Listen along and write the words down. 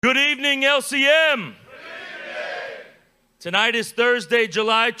Good evening, LCM. Tonight is Thursday,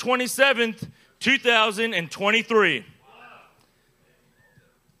 July 27th, 2023.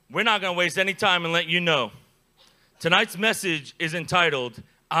 We're not going to waste any time and let you know. Tonight's message is entitled,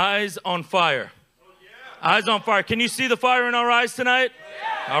 Eyes on Fire. Eyes on fire. Can you see the fire in our eyes tonight?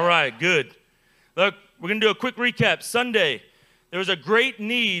 Yeah. All right, good. Look, we're going to do a quick recap. Sunday, there was a great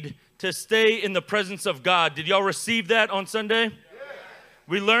need to stay in the presence of God. Did y'all receive that on Sunday? Yeah.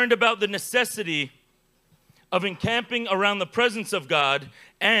 We learned about the necessity of encamping around the presence of God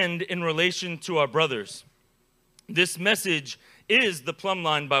and in relation to our brothers. This message is the plumb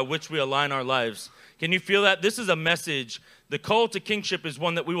line by which we align our lives. Can you feel that? This is a message. The call to kingship is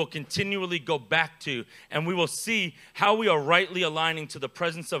one that we will continually go back to, and we will see how we are rightly aligning to the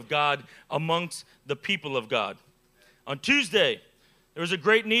presence of God amongst the people of God. On Tuesday, there was a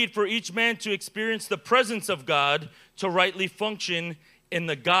great need for each man to experience the presence of God to rightly function in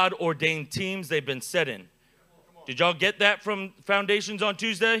the God-ordained teams they've been set in. Did y'all get that from Foundations on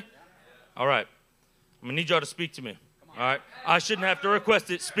Tuesday? All right. I'm going to need y'all to speak to me. All right. I shouldn't have to request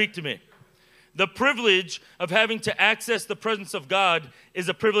it. Speak to me. The privilege of having to access the presence of God is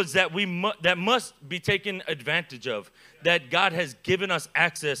a privilege that that must be taken advantage of, that God has given us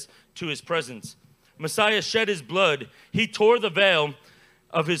access to his presence. Messiah shed his blood. He tore the veil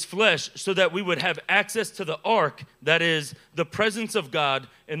of his flesh so that we would have access to the ark, that is, the presence of God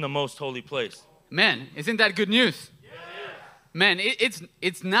in the most holy place. Man, isn't that good news? Yes. Man,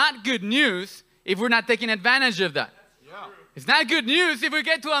 it's not good news if we're not taking advantage of that. Yeah. It's not good news if we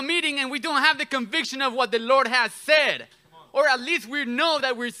get to a meeting and we don't have the conviction of what the Lord has said. Or at least we know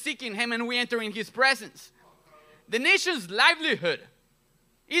that we're seeking him and we enter in his presence. The nation's livelihood,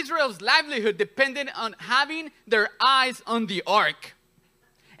 Israel's livelihood, depended on having their eyes on the ark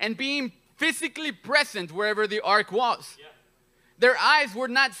and being physically present wherever the ark was. Yeah. Their eyes were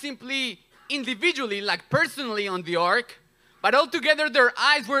not simply individually, like personally on the ark, but altogether their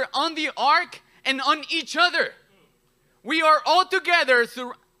eyes were on the ark and on each other. We are all together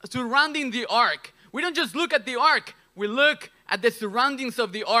surrounding the ark. We don't just look at the ark, we look at the surroundings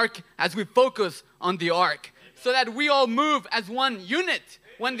of the ark as we focus on the ark, so that we all move as one unit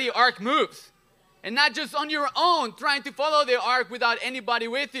when the ark moves. And not just on your own, trying to follow the ark without anybody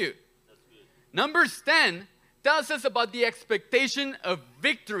with you. Numbers 10 tells us about the expectation of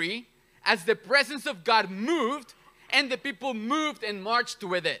victory as the presence of God moved and the people moved and marched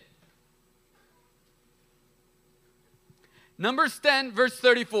with it. Numbers 10 verse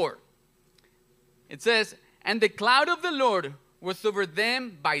 34. It says, "And the cloud of the Lord was over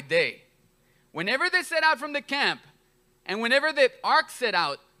them by day, whenever they set out from the camp. And whenever the ark set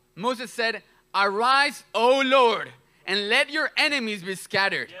out, Moses said, 'Arise, O Lord, and let your enemies be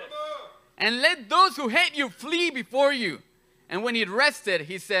scattered. Yes. And let those who hate you flee before you.' And when he rested,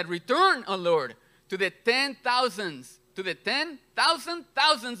 he said, 'Return, O Lord, to the 10,000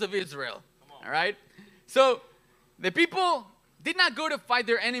 thousands of Israel.'" All right? So the people did not go to fight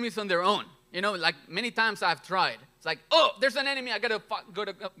their enemies on their own. You know, like many times I've tried. It's like, oh, there's an enemy, I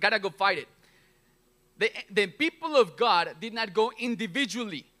gotta go fight it. The people of God did not go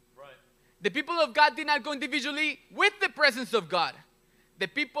individually. Right. The people of God did not go individually with the presence of God. The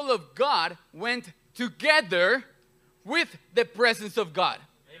people of God went together with the presence of God.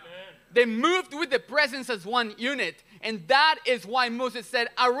 Amen. They moved with the presence as one unit. And that is why Moses said,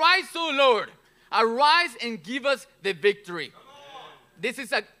 "Arise, O Lord, arise and give us the victory." This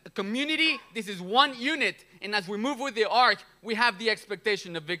is a community, this is one unit. And as we move with the ark, we have the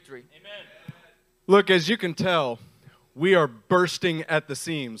expectation of victory. Amen. Look, as you can tell, we are bursting at the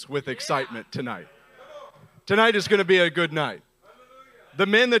seams with excitement tonight. Tonight is going to be a good night. The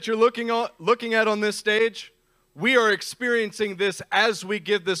men that you're looking at on this stage, we are experiencing this as we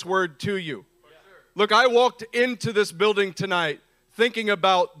give this word to you. Look, I walked into this building tonight thinking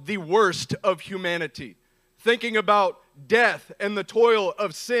about the worst of humanity, thinking about death and the toil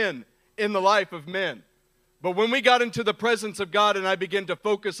of sin in the life of men. But when we got into the presence of God and I began to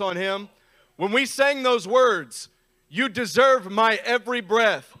focus on him, when we sang those words, "You deserve my every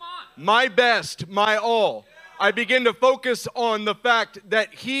breath, my best, my all," I begin to focus on the fact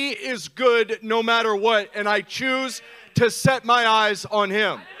that he is good no matter what, and I choose to set my eyes on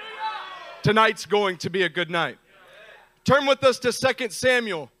him. Tonight's going to be a good night. Turn with us to 2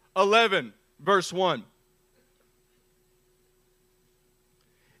 Samuel 11, verse 1.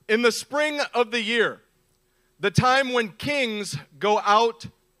 "In the spring of the year, the time when kings go out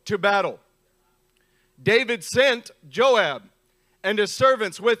to battle, David sent Joab and his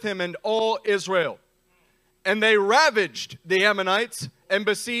servants with him and all Israel. And they ravaged the Ammonites and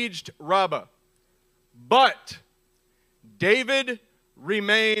besieged Rabbah. But David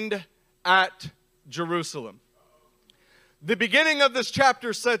remained at Jerusalem. The beginning of this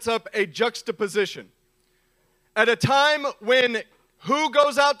chapter sets up a juxtaposition. At a time when who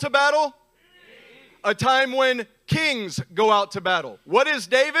goes out to battle? A time when kings go out to battle. What is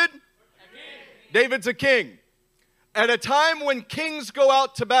David? David's a king. At a time when kings go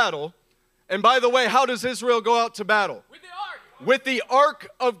out to battle, and by the way, how does Israel go out to battle? With the ark. With the ark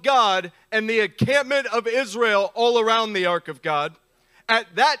of God and the encampment of Israel all around the ark of God.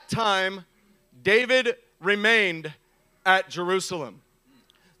 At that time, David remained at Jerusalem.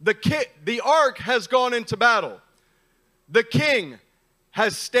 The ark has gone into battle. The king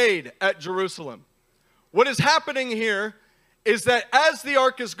has stayed at Jerusalem. What is happening here is that as the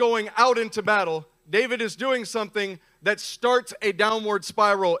ark is going out into battle, David is doing something that starts a downward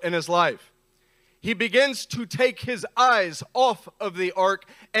spiral in his life. He begins to take his eyes off of the ark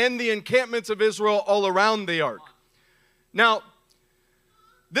and the encampments of Israel all around the ark. Now,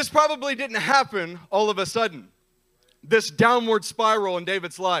 this probably didn't happen all of a sudden, this downward spiral in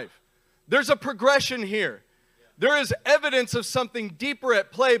David's life. There's a progression here. There is evidence of something deeper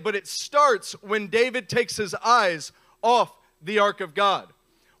at play, but it starts when David takes his eyes off the ark of God.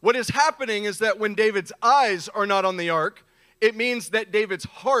 What is happening is that when David's eyes are not on the ark, it means that David's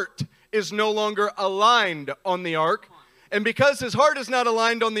heart is no longer aligned on the ark. And because his heart is not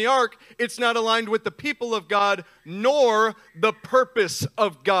aligned on the ark, it's not aligned with the people of God, nor the purpose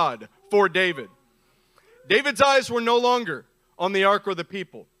of God for David. David's eyes were no longer on the ark or the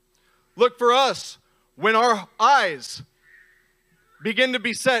people. Look, for us, when our eyes begin to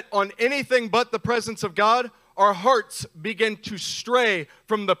be set on anything but the presence of God, our hearts begin to stray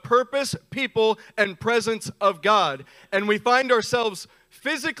from the purpose, people, and presence of God. And we find ourselves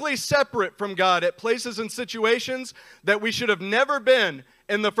physically separate from God at places and situations that we should have never been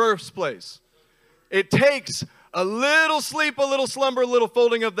in the first place. It takes a little sleep, a little slumber, a little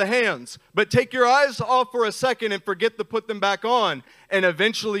folding of the hands. But take your eyes off for a second and forget to put them back on, and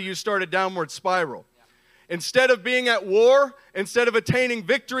eventually you start a downward spiral. Instead of being at war, instead of attaining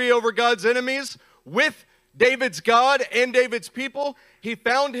victory over God's enemies with David's God and David's people, he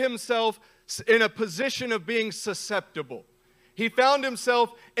found himself in a position of being susceptible. He found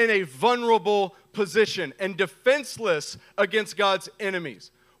himself in a vulnerable position and defenseless against God's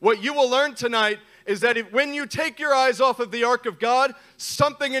enemies. What you will learn tonight is that when you take your eyes off of the ark of God,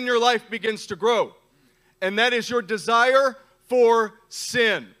 something in your life begins to grow. And that is your desire for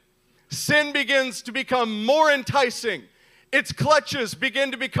sin. Sin begins to become more enticing. Its clutches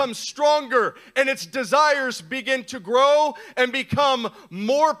begin to become stronger, and its desires begin to grow and become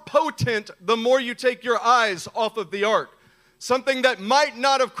more potent the more you take your eyes off of the ark. Something that might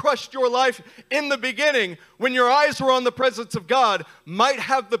not have crushed your life in the beginning when your eyes were on the presence of God might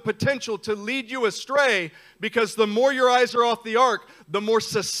have the potential to lead you astray, because the more your eyes are off the ark, the more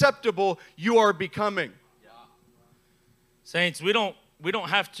susceptible you are becoming. Saints, we don't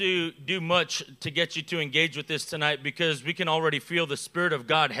have to do much to get you to engage with this tonight, because we can already feel the Spirit of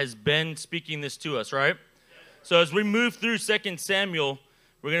God has been speaking this to us, right? So as we move through 2 Samuel,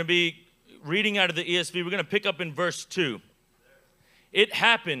 we're going to be reading out of the ESV. We're going to pick up in verse 2. It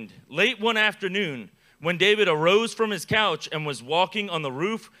happened late one afternoon when David arose from his couch and was walking on the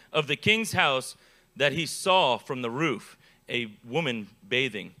roof of the king's house that he saw from the roof a woman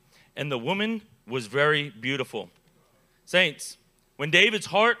bathing. And the woman was very beautiful. Saints, when David's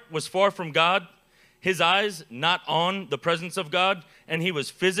heart was far from God, his eyes not on the presence of God, and he was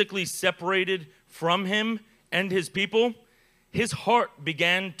physically separated from him and his people, his heart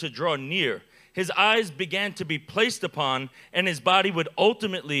began to draw near. His eyes began to be placed upon, and his body would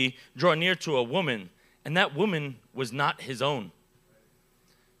ultimately draw near to a woman, and that woman was not his own.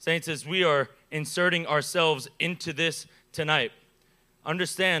 Saints, as we are inserting ourselves into this tonight,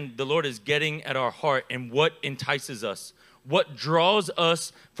 understand the Lord is getting at our heart and what entices us, what draws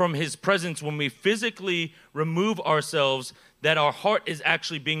us from his presence when we physically remove ourselves, that our heart is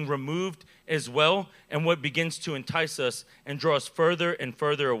actually being removed as well, and what begins to entice us and draw us further and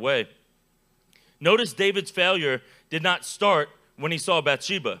further away. Notice David's failure did not start when he saw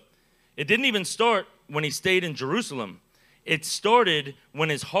Bathsheba. It didn't even start when he stayed in Jerusalem. It started when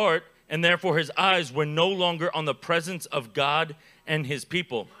his heart and therefore his eyes were no longer on the presence of God and his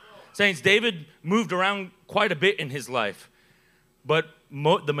people. Saints, David moved around quite a bit in his life, but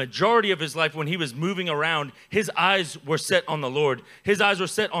the majority of his life, when he was moving around, his eyes were set on the Lord. His eyes were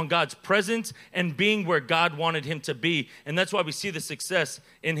set on God's presence and being where God wanted him to be. And that's why we see the success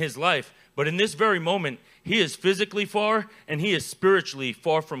in his life. But in this very moment, he is physically far and he is spiritually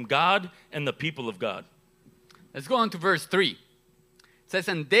far from God and the people of God. Let's go on to verse 3. It says,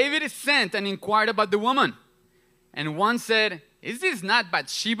 and David sent and inquired about the woman. And one said, is this not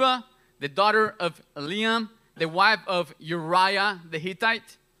Bathsheba, the daughter of Eliam, the wife of Uriah the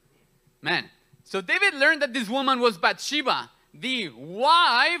Hittite? Man, so David learned that this woman was Bathsheba, the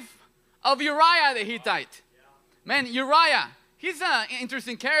wife of Uriah the Hittite. Man, Uriah, he's an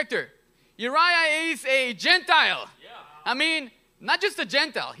interesting character. Uriah is a Gentile. I mean, not just a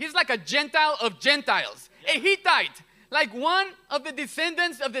Gentile. He's like a Gentile of Gentiles. A Hittite. Like one of the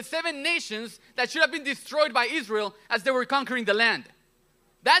descendants of the 7 nations that should have been destroyed by Israel as they were conquering the land.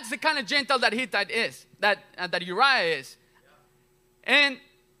 That's the kind of Gentile that Hittite is, that Uriah is. And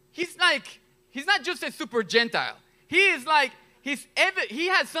he's not just a super Gentile. He is like, he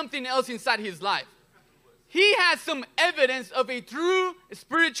has something else inside his life. He has some evidence of a true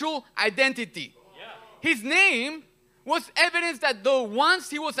spiritual identity. His name was evidence that though once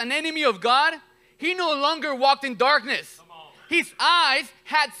he was an enemy of God, he no longer walked in darkness. His eyes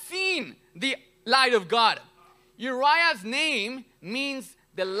had seen the light of God. Uriah's name means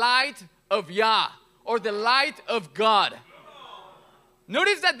the light of Yah, or the light of God.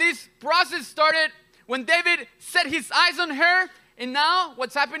 Notice that this process started when David set his eyes on her, and now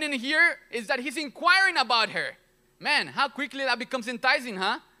what's happening here is that he's inquiring about her. Man, how quickly that becomes enticing,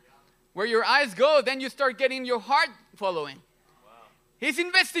 huh? Where your eyes go, then you start getting your heart following. Wow. He's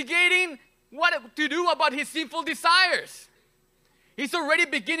investigating what to do about his sinful desires. He's already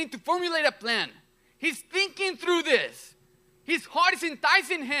beginning to formulate a plan. He's thinking through this. His heart is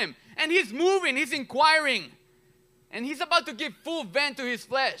enticing him, and he's moving, he's inquiring, and he's about to give full vent to his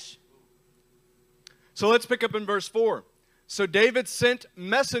flesh. So let's pick up in verse 4. So David sent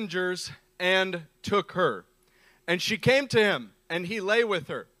messengers and took her, and she came to him, and he lay with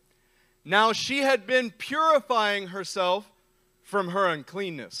her. Now she had been purifying herself from her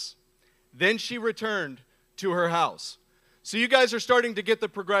uncleanness. Then she returned to her house. So you guys are starting to get the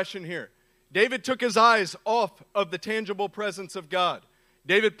progression here. David took his eyes off of the tangible presence of God.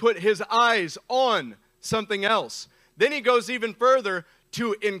 David put his eyes on something else. Then he goes even further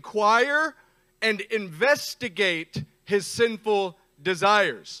to inquire and investigate his sinful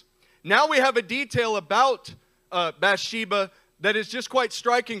desires. Now we have a detail about Bathsheba that is just quite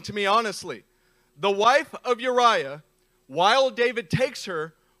striking to me, honestly. The wife of Uriah, while David takes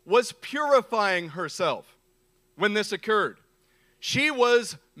her, was purifying herself when this occurred. She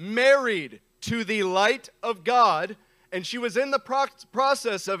was married to the light of God, and she was in the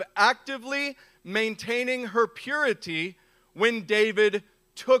process of actively maintaining her purity when David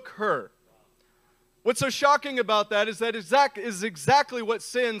took her. What's so shocking about that is exactly what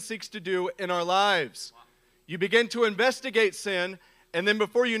sin seeks to do in our lives. You begin to investigate sin, and then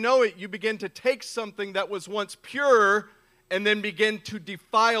before you know it, you begin to take something that was once pure and then begin to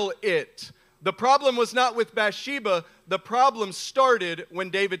defile it. The problem was not with Bathsheba. The problem started when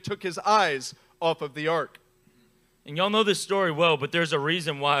David took his eyes off of the ark. And y'all know this story well, but there's a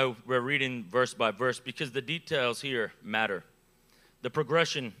reason why we're reading verse by verse, because the details here matter. The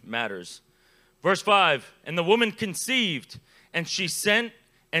progression matters. Verse 5, and the woman conceived, and she sent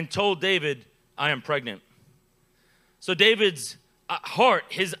and told David, I am pregnant. So David's heart,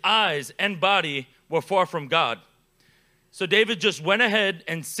 his eyes, and body were far from God. So David just went ahead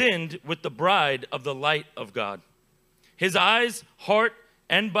and sinned with the bride of the light of God. His eyes, heart,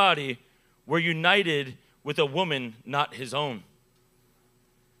 and body were united with a woman not his own.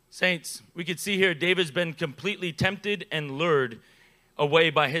 Saints, we could see here David's been completely tempted and lured away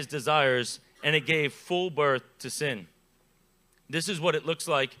by his desires, and it gave full birth to sin. This is what it looks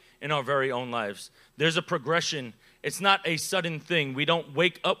like in our very own lives. There's a progression. It's not a sudden thing. We don't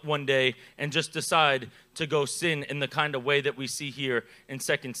wake up one day and just decide to go sin in the kind of way that we see here in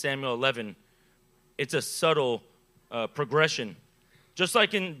 2 Samuel 11. It's a subtle progression. Just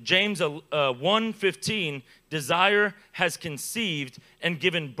like in James 1:15, desire has conceived and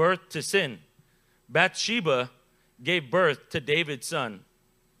given birth to sin. Bathsheba gave birth to David's son.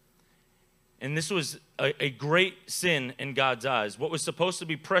 And this was a great sin in God's eyes. What was supposed to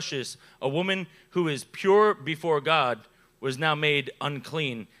be precious, a woman who is pure before God, was now made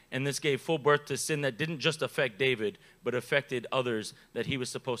unclean. And this gave full birth to sin that didn't just affect David, but affected others that he was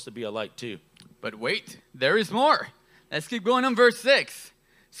supposed to be a light to. But wait, there is more. Let's keep going on verse 6.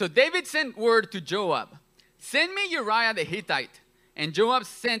 So David sent word to Joab, send me Uriah the Hittite. And Joab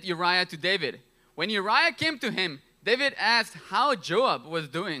sent Uriah to David. When Uriah came to him, David asked how Joab was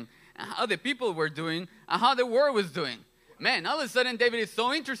doing, how the people were doing, and how the war was doing. Man, all of a sudden David is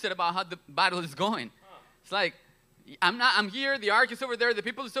so interested about how the battle is going. It's like, I'm here, the ark is over there, the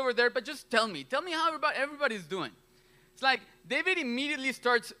people is over there, but just tell me how everybody's doing. It's like David immediately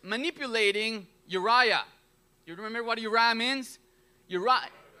starts manipulating Uriah. You remember what Uriah means?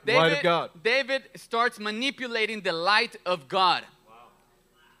 The light of God. David starts manipulating the light of God. Wow.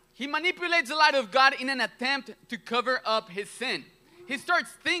 He manipulates the light of God in an attempt to cover up his sin. He starts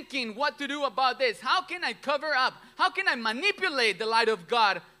thinking what to do about this. How can I cover up? How can I manipulate the light of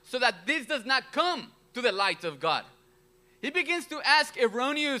God so that this does not come to the light of God? He begins to ask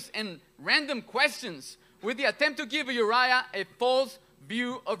erroneous and random questions with the attempt to give Uriah a false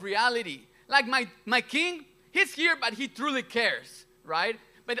view of reality. Like my king, he's here, but he truly cares, right?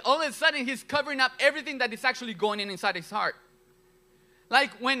 But all of a sudden, he's covering up everything that is actually going on inside his heart.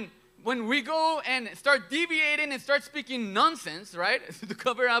 Like when we go and start deviating and start speaking nonsense, right? To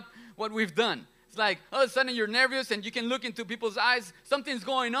cover up what we've done. It's like all of a sudden you're nervous and you can look into people's eyes. Something's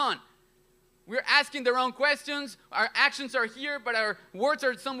going on. We're asking the wrong questions. Our actions are here, but our words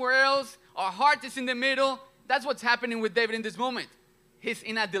are somewhere else. Our heart is in the middle. That's what's happening with David in this moment. He's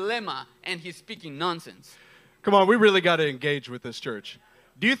in a dilemma and he's speaking nonsense. Come on, we really got to engage with this church.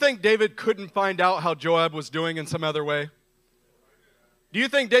 Do you think David couldn't find out how Joab was doing in some other way? Do you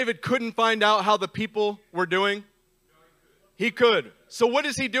think David couldn't find out how the people were doing? He could. So what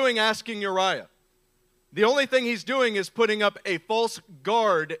is he doing asking Uriah? The only thing he's doing is putting up a false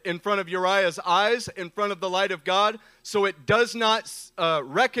guard in front of Uriah's eyes, in front of the light of God, so it does not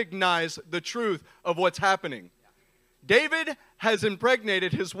recognize the truth of what's happening. David has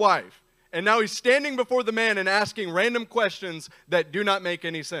impregnated his wife, and now he's standing before the man and asking random questions that do not make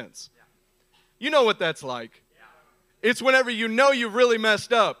any sense. You know what that's like. It's whenever you know you've really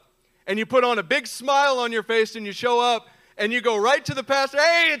messed up, and you put on a big smile on your face and you show up, and you go right to the pastor,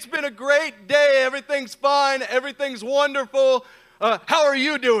 hey, it's been a great day, everything's fine, everything's wonderful. How are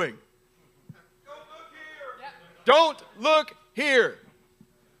you doing? Don't look here.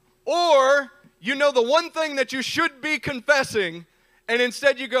 Or, you know the one thing that you should be confessing, and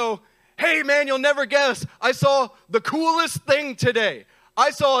instead you go, hey man, you'll never guess, I saw the coolest thing today. I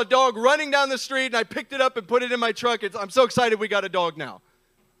saw a dog running down the street, and I picked it up and put it in my truck. I'm so excited we got a dog now.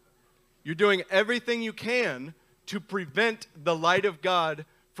 You're doing everything you can to prevent the light of God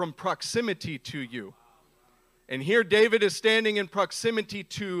from proximity to you. And here David is standing in proximity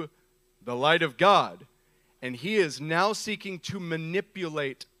to the light of God, and he is now seeking to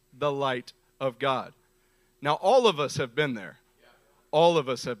manipulate the light of God. Now, all of us have been there. All of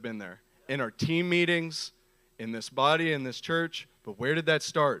us have been there. In our team meetings, in this body, in this church. But where did that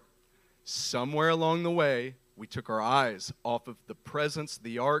start? Somewhere along the way, we took our eyes off of the presence,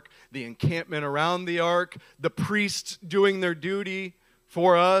 the ark, the encampment around the ark, the priests doing their duty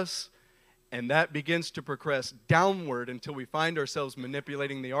for us, and that begins to progress downward until we find ourselves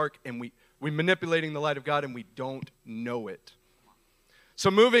manipulating the ark, and we're manipulating the light of God, and we don't know it.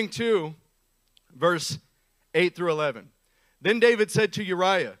 So moving to verse 8 through 11. Then David said to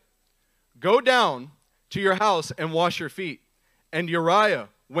Uriah, go down to your house and wash your feet. And Uriah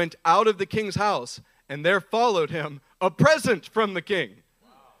went out of the king's house, and there followed him a present from the king. Wow.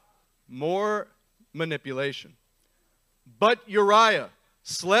 More manipulation. But Uriah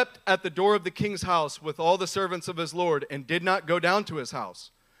slept at the door of the king's house with all the servants of his lord, and did not go down to his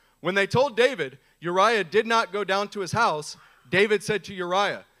house. When they told David, Uriah did not go down to his house, David said to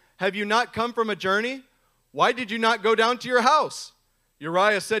Uriah, have you not come from a journey? Why did you not go down to your house?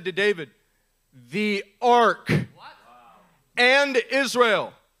 Uriah said to David, the ark and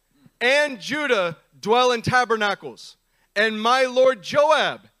Israel and Judah dwell in tabernacles, and my lord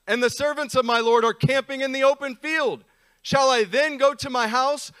Joab and the servants of my lord are camping in the open field. Shall I then go to my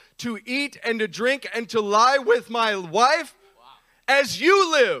house to eat and to drink and to lie with my wife? Wow. As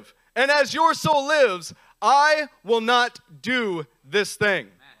you live and as your soul lives, I will not do this thing. Amen.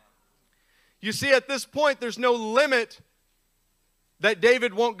 You see, at this point, there's no limit that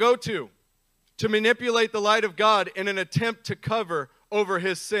David won't go to manipulate the light of God in an attempt to cover over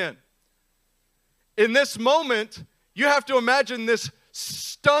his sin. In this moment, you have to imagine this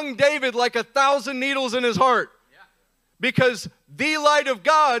stung David like 1,000 needles in his heart. Because the light of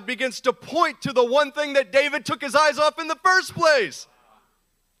God begins to point to the one thing that David took his eyes off in the first place.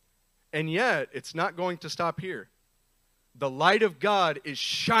 And yet, it's not going to stop here. The light of God is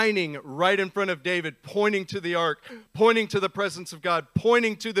shining right in front of David, pointing to the ark, pointing to the presence of God,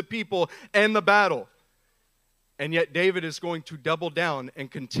 pointing to the people and the battle. And yet David is going to double down and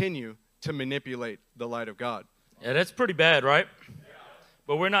continue to manipulate the light of God. Yeah, that's pretty bad, right?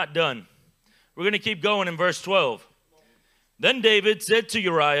 But we're not done. We're going to keep going in verse 12. Then David said to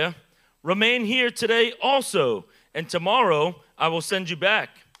Uriah, remain here today also, and tomorrow I will send you back.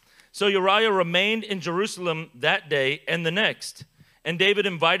 So Uriah remained in Jerusalem that day and the next. And David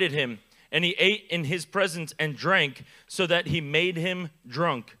invited him, and he ate in his presence and drank, so that he made him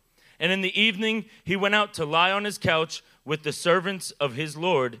drunk. And in the evening he went out to lie on his couch with the servants of his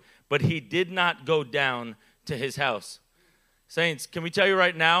Lord, but he did not go down to his house. Saints, can we tell you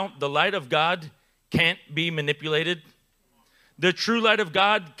right now, the light of God can't be manipulated. The true light of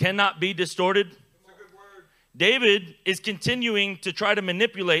God cannot be distorted. David is continuing to try to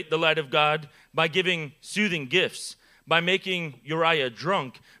manipulate the light of God by giving soothing gifts, by making Uriah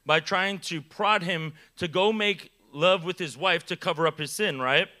drunk, by trying to prod him to go make love with his wife to cover up his sin,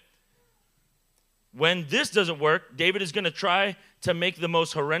 right? When this doesn't work, David is going to try to make the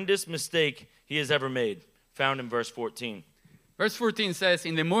most horrendous mistake he has ever made, found in verse 14. Verse 14 says,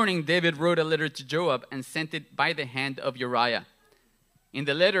 in the morning, David wrote a letter to Joab and sent it by the hand of Uriah. In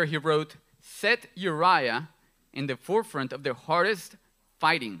the letter, he wrote, set Uriah in the forefront of the hardest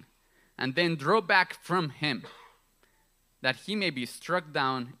fighting, and then draw back from him, that he may be struck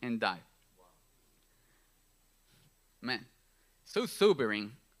down and die. Man, so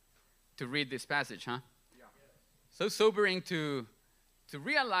sobering to read this passage, huh? Yeah. So sobering to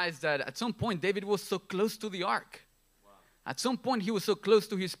realize that at some point David was so close to the ark. Wow. At some point he was so close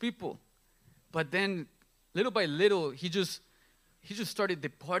to his people. But then little by little he just started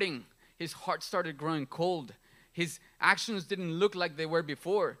departing. His heart started growing cold. His actions didn't look like they were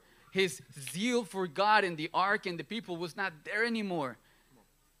before. His zeal for God and the ark and the people was not there anymore.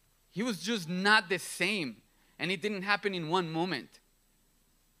 He was just not the same. And it didn't happen in one moment.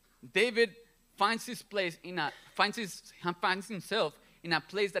 David finds himself in a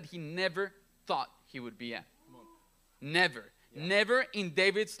place that he never thought he would be at. Never. Yeah. Never in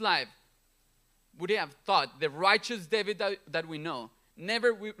David's life would he have thought, the righteous David that we know,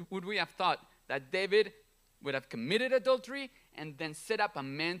 never would we have thought that David would have committed adultery and then set up a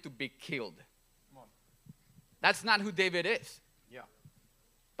man to be killed. That's not who David is. Yeah.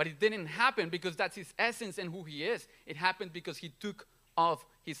 But it didn't happen because that's his essence and who he is. It happened because he took off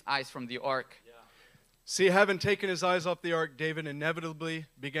his eyes from the ark. Yeah. See, having taken his eyes off the ark, David inevitably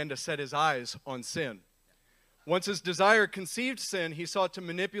began to set his eyes on sin. Once his desire conceived sin, he sought to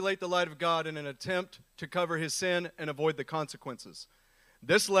manipulate the light of God in an attempt to cover his sin and avoid the consequences.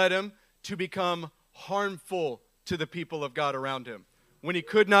 This led him to become harmful to the people of God around him. When he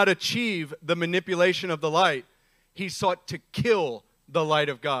could not achieve the manipulation of the light, he sought to kill the light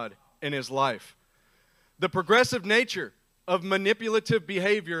of God in his life. The progressive nature of manipulative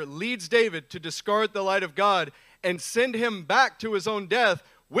behavior leads David to discard the light of God and send him back to his own death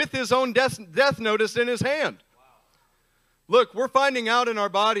with his own death notice in his hand. Wow. Look, we're finding out in our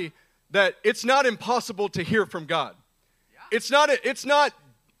body that it's not impossible to hear from God. Yeah.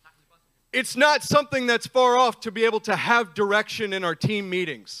 It's not something that's far off to be able to have direction in our team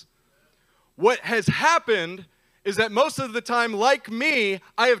meetings. What has happened is that most of the time, like me,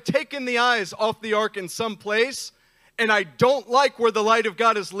 I have taken the eyes off the ark in some place, and I don't like where the light of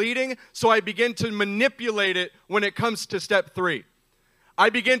God is leading, so I begin to manipulate it when it comes to step 3. I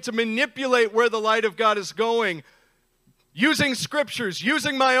begin to manipulate where the light of God is going, using scriptures,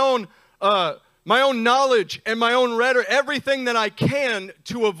 using my own knowledge and my own rhetoric, everything that I can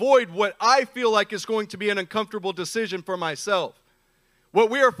to avoid what I feel like is going to be an uncomfortable decision for myself. What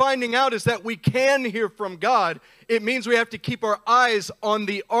we are finding out is that we can hear from God. It means we have to keep our eyes on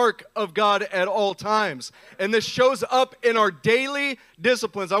the ark of God at all times. And this shows up in our daily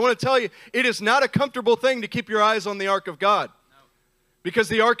disciplines. I want to tell you, it is not a comfortable thing to keep your eyes on the ark of God. Because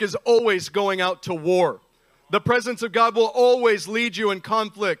the ark is always going out to war. The presence of God will always lead you in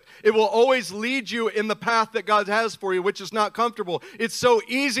conflict. It will always lead you in the path that God has for you, which is not comfortable. It's so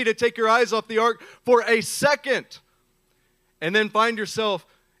easy to take your eyes off the ark for a second and then find yourself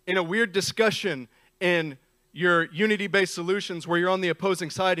in a weird discussion in your unity-based solutions where you're on the opposing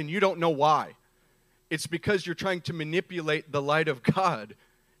side and you don't know why. It's because you're trying to manipulate the light of God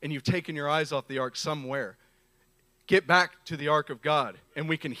and you've taken your eyes off the ark somewhere. Get back to the ark of God and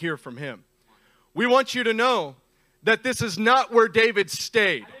we can hear from him. We want you to know that this is not where David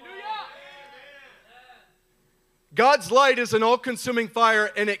stayed. God's light is an all-consuming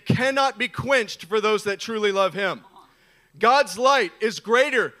fire, and it cannot be quenched for those that truly love him. God's light is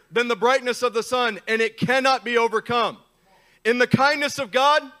greater than the brightness of the sun, and it cannot be overcome. In the kindness of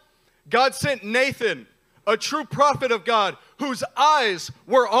God, God sent Nathan, a true prophet of God, whose eyes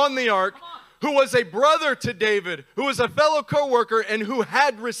were on the ark, who was a brother to David, who was a fellow co-worker, and who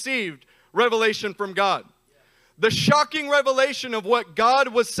had received revelation from God. The shocking revelation of what God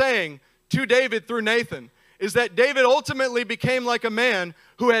was saying to David through Nathan is that David ultimately became like a man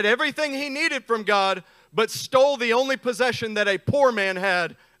who had everything he needed from God, but stole the only possession that a poor man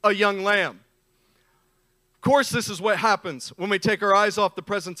had, a young lamb. Of course, this is what happens when we take our eyes off the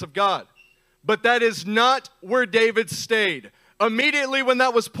presence of God. But that is not where David stayed. Immediately when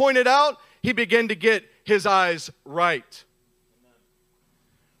that was pointed out, he began to get his eyes right.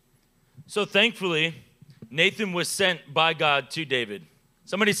 So thankfully, Nathan was sent by God to David.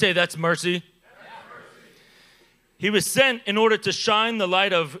 Somebody say that's mercy. He was sent in order to shine the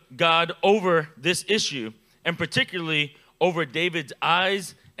light of God over this issue, and particularly over David's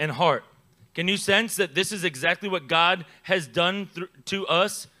eyes and heart. Can you sense that this is exactly what God has done to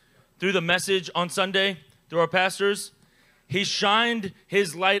us through the message on Sunday, through our pastors? He shined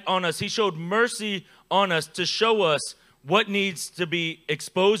his light on us. He showed mercy on us to show us what needs to be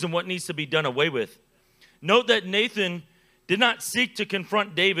exposed and what needs to be done away with. Note that Nathan did not seek to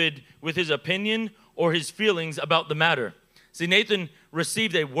confront David with his opinion or his feelings about the matter. See, Nathan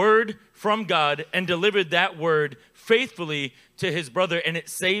received a word from God and delivered that word faithfully to his brother, and it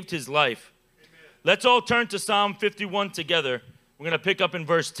saved his life. Amen. Let's all turn to Psalm 51 together. We're going to pick up in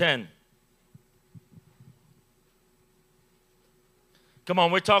verse 10. Come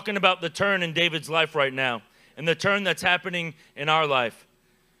on, we're talking about the turn in David's life right now, and the turn that's happening in our life.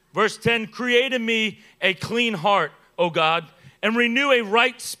 Verse 10, create in me a clean heart, O God, and renew a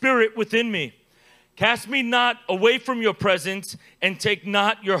right spirit within me. Cast me not away from your presence, and take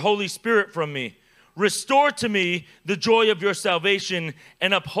not your Holy Spirit from me. Restore to me the joy of your salvation,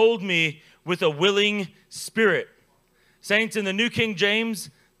 and uphold me with a willing spirit. Saints, in the New King James,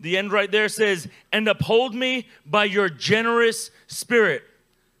 the end right there says, and uphold me by your generous spirit.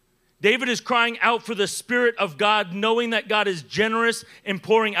 David is crying out for the Spirit of God, knowing that God is generous in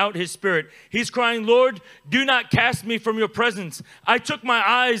pouring out his Spirit. He's crying, Lord, do not cast me from your presence. I took my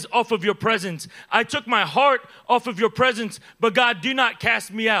eyes off of your presence. I took my heart off of your presence, but God, do not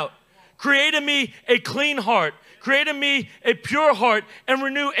cast me out. Create in me a clean heart. Create in me a pure heart, and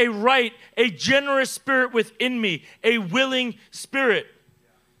renew a right, a generous spirit within me, a willing spirit.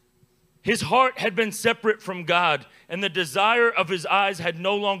 His heart had been separate from God, and the desire of his eyes had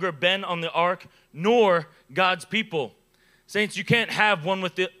no longer been on the ark, nor God's people. Saints, you can't have one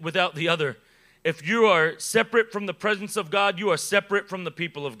without the other. If you are separate from the presence of God, you are separate from the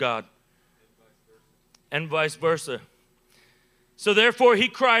people of God. And vice versa. So therefore, he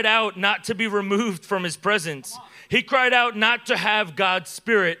cried out not to be removed from his presence. He cried out not to have God's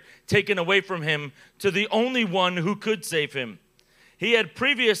Spirit taken away from him to the only one who could save him. He had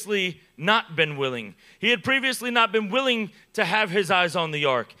previously not been willing. He had previously not been willing to have his eyes on the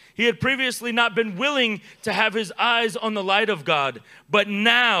ark. He had previously not been willing to have his eyes on the light of God. But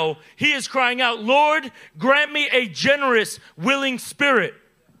now he is crying out, Lord, grant me a generous, willing spirit.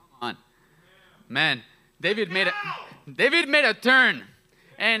 Come on. Man, David made a turn.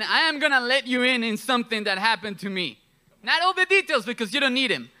 And I am going to let you in something that happened to me. Not all the details, because you don't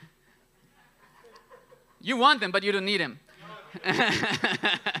need him. You want them, but you don't need him.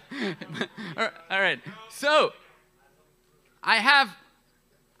 All right. So, I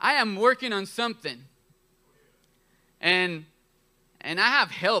am working on something, and I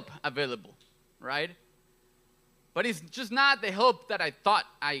have help available, right? But it's just not the help that I thought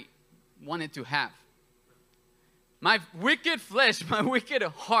I wanted to have. My wicked flesh, my wicked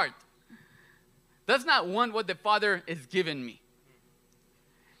heart does not want what the Father is giving me.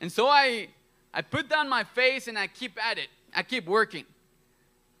 And so I put down my face and I keep at it. I keep working.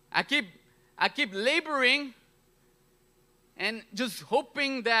 I keep laboring and just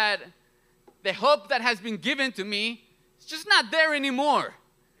hoping that the help that has been given to me is just not there anymore.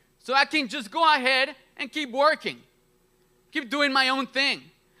 So I can just go ahead and keep working. Keep doing my own thing.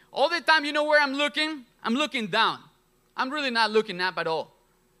 All the time, you know where I'm looking? I'm looking down. I'm really not looking up at all.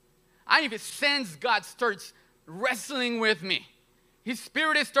 I even sense God starts wrestling with me. His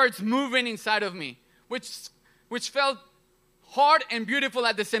Spirit starts moving inside of me, which felt hard and beautiful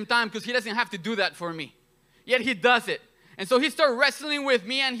at the same time, because he doesn't have to do that for me. Yet he does it. And so he starts wrestling with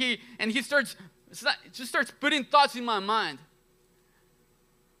me, and he starts putting thoughts in my mind.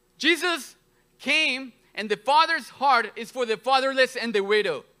 Jesus came, and the Father's heart is for the fatherless and the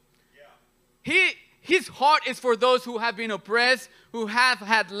widow. Yeah. His heart is for those who have been oppressed, who have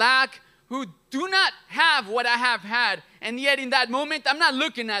had lack, who do not have what I have had. And yet in that moment, I'm not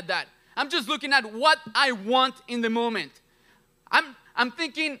looking at that. I'm just looking at what I want in the moment. I'm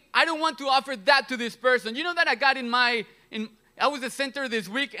thinking, I don't want to offer that to this person. You know that I got I was at center this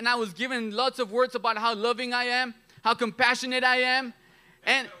week, and I was given lots of words about how loving I am, how compassionate I am.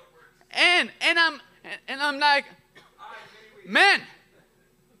 And I'm like, man,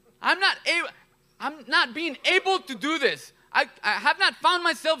 I'm not being able to do this. I have not found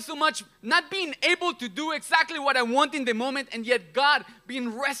myself so much not being able to do exactly what I want in the moment, and yet God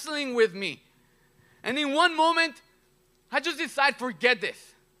being wrestling with me. And in one moment, I just decide, forget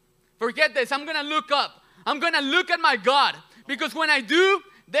this. I'm going to look up. I'm going to look at my God. Because when I do,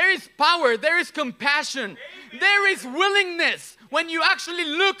 there is power, there is compassion, there is willingness when you actually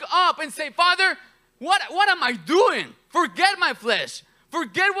look up and say, Father, what am I doing? Forget my flesh.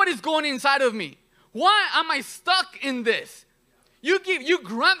 Forget what is going inside of me. Why am I stuck in this? You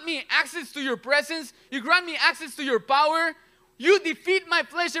grant me access to your presence. You grant me access to your power. You defeat my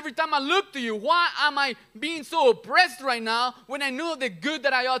flesh every time I look to you. Why am I being so oppressed right now when I know the good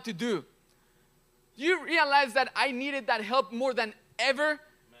that I ought to do? You realize that I needed that help more than ever?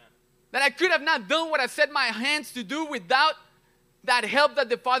 That I could have not done what I set my hands to do without that help that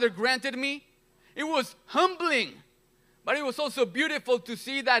the Father granted me? It was humbling. But it was also beautiful to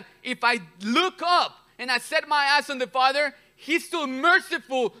see that if I look up and I set my eyes on the Father, He's still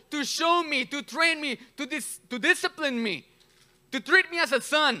merciful to show me, to train me, to discipline me, to treat me as a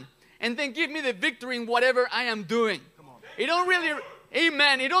son, and then give me the victory in whatever I am doing. It don't really,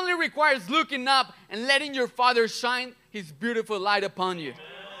 amen, it only requires looking up and letting your Father shine His beautiful light upon you.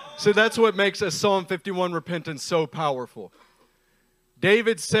 So that's what makes a Psalm 51 repentance so powerful.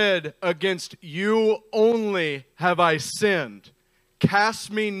 David said, against you only have I sinned.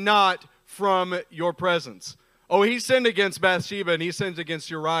 Cast me not from your presence. Oh, he sinned against Bathsheba and he sinned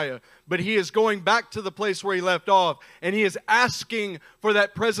against Uriah. But he is going back to the place where he left off. And he is asking for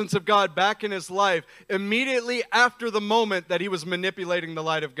that presence of God back in his life immediately after the moment that he was manipulating the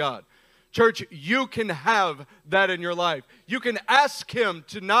light of God. Church, you can have that in your life. You can ask Him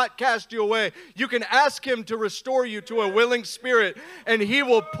to not cast you away. You can ask Him to restore you to a willing spirit, and He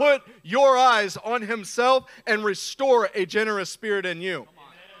will put your eyes on Himself and restore a generous spirit in you.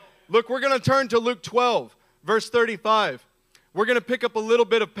 Look, we're going to turn to Luke 12, verse 35. We're going to pick up a little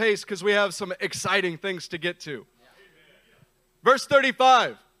bit of pace because we have some exciting things to get to. Verse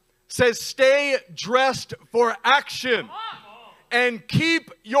 35 says, stay dressed for action. And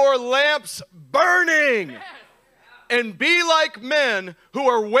keep your lamps burning. And be like men who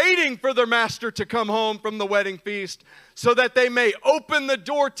are waiting for their master to come home from the wedding feast, so that they may open the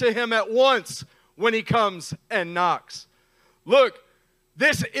door to him at once when he comes and knocks. Look,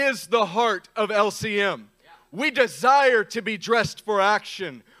 this is the heart of LCM. We desire to be dressed for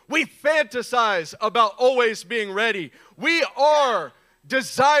action. We fantasize about always being ready. We are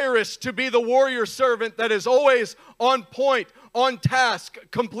desirous to be the warrior servant that is always on point, on task,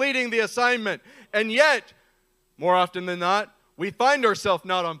 completing the assignment. And yet, more often than not, we find ourselves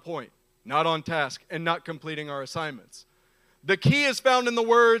not on point, not on task, and not completing our assignments. The key is found in the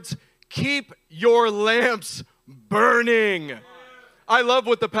words, keep your lamps burning. I love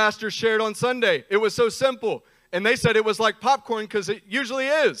what the pastor shared on Sunday. It was so simple. And they said it was like popcorn because it usually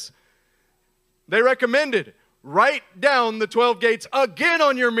is. They recommended, write down the 12 gates again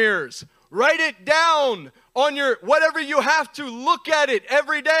on your mirrors. Write it down on your, whatever you have to, look at it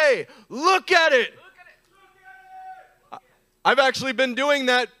every day. Look at it. I've actually been doing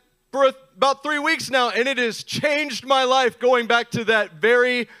that for about 3 weeks now, and it has changed my life going back to that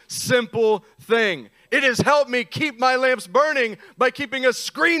very simple thing. It has helped me keep my lamps burning by keeping a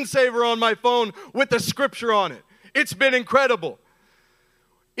screensaver on my phone with the scripture on it. It's been incredible.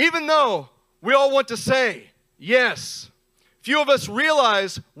 Even though we all want to say, yes, few of us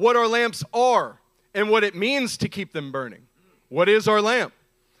realize what our lamps are and what it means to keep them burning. What is our lamp?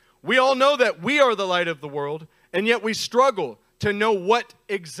 We all know that we are the light of the world, and yet we struggle to know what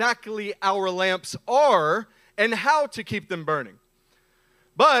exactly our lamps are and how to keep them burning.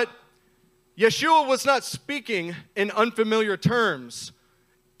 But Yeshua was not speaking in unfamiliar terms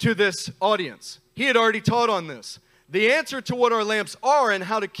to this audience. He had already taught on this. The answer to what our lamps are and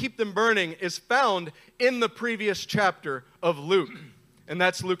how to keep them burning is found in the previous chapter of Luke, and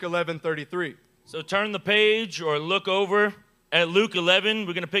that's Luke 11:33. So turn the page or look over at Luke 11.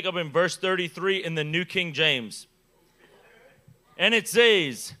 We're going to pick up in verse 33 in the New King James. And it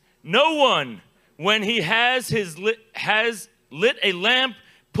says, no one, when he has lit a lamp,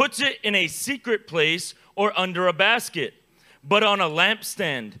 puts it in a secret place or under a basket, but on a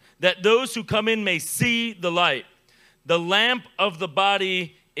lampstand, that those who come in may see the light. The lamp of the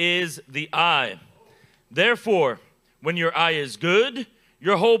body is the eye. Therefore, when your eye is good,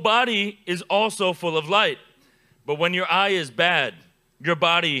 your whole body is also full of light. But when your eye is bad, your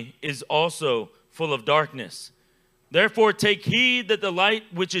body is also full of darkness. Therefore, take heed that the light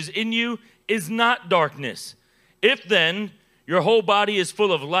which is in you is not darkness. If then your whole body is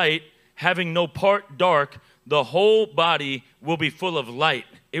full of light, having no part dark, the whole body will be full of light.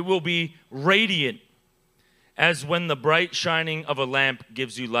 It will be radiant, as when the bright shining of a lamp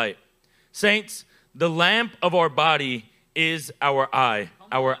gives you light. Saints, the lamp of our body is our eye,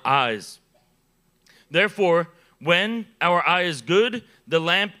 our eyes. Therefore, when our eye is good, the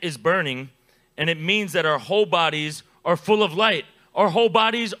lamp is burning, and it means that our whole bodies are full of light. Our whole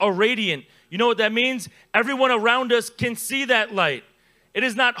bodies are radiant. You know what that means? Everyone around us can see that light. It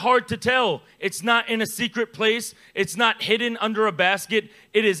is not hard to tell. It's not in a secret place. It's not hidden under a basket.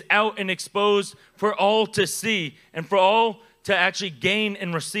 It is out and exposed for all to see and for all to actually gain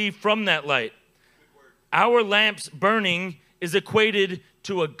and receive from that light. Our lamps burning is equated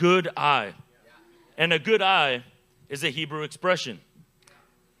to a good eye. And a good eye is a Hebrew expression.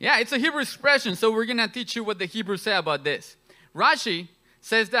 Yeah, it's a Hebrew expression, so we're going to teach you what the Hebrews say about this. Rashi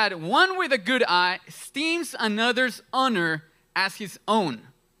says that one with a good eye esteems another's honor as his own.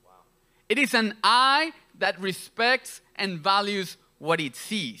 Wow. It is an eye that respects and values what it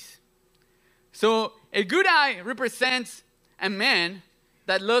sees. So a good eye represents a man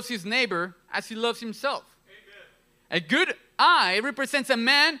that loves his neighbor as he loves himself. Amen. A good eye represents a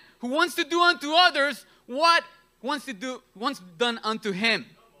man who wants to do unto others what wants done unto him.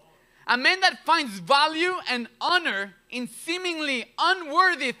 A man that finds value and honor in seemingly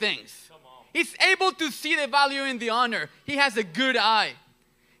unworthy things. He's able to see the value in the honor. He has a good eye.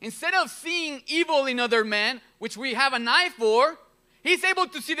 Instead of seeing evil in other men, which we have an eye for, he's able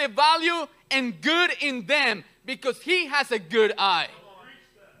to see the value and good in them because he has a good eye.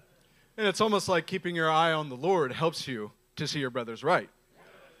 And it's almost like keeping your eye on the Lord helps you to see your brothers right.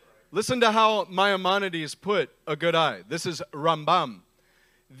 Listen to how Maimonides put a good eye. This is Rambam.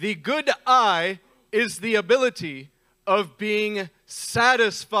 The good eye is the ability of being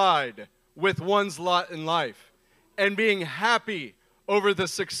satisfied with one's lot in life and being happy over the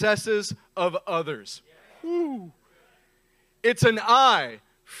successes of others. Woo. It's an eye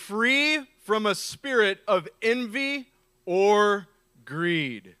free from a spirit of envy or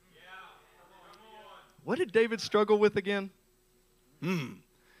greed. What did David struggle with again?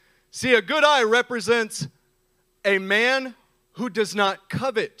 See, a good eye represents a man who does not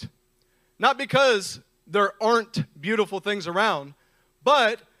covet. Not because there aren't beautiful things around,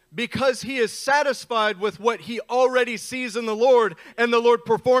 but because he is satisfied with what he already sees in the Lord and the Lord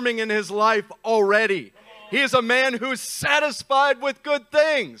performing in his life already. He is a man who's satisfied with good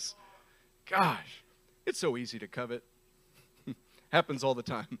things. Gosh, it's so easy to covet. Happens all the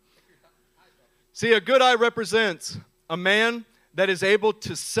time. See, a good eye represents a man that is able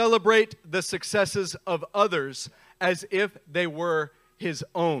to celebrate the successes of others as if they were his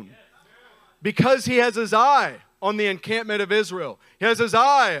own. Because he has his eye on the encampment of Israel. He has his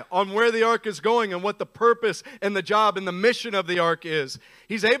eye on where the ark is going and what the purpose and the job and the mission of the ark is.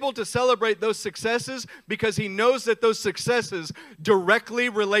 He's able to celebrate those successes because he knows that those successes directly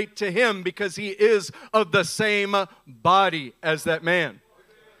relate to him because he is of the same body as that man.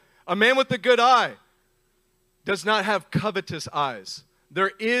 A man with a good eye does not have covetous eyes.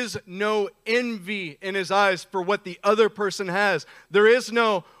 There is no envy in his eyes for what the other person has. There is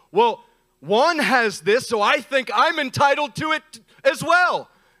no, well, one has this, so I think I'm entitled to it as well.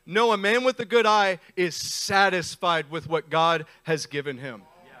 No, a man with a good eye is satisfied with what God has given him.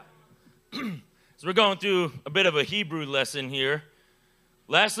 Yeah. So we're going through a bit of a Hebrew lesson here.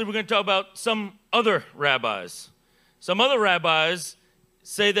 Lastly, we're going to talk about some other rabbis. Some other rabbis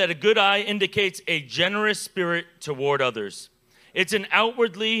say that a good eye indicates a generous spirit toward others. It's an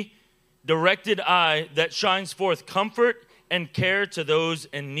outwardly directed eye that shines forth comfort and care to those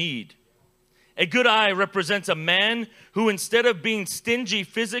in need. A good eye represents a man who, instead of being stingy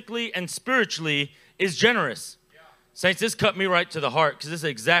physically and spiritually, is generous. Yeah. Saints, this cut me right to the heart because this is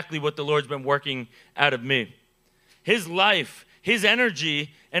exactly what the Lord's been working out of me. His life, his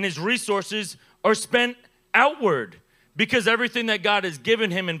energy, and his resources are spent outward because everything that God has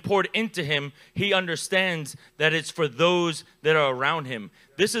given him and poured into him, he understands that it's for those that are around him.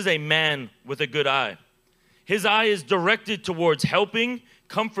 This is a man with a good eye. His eye is directed towards helping,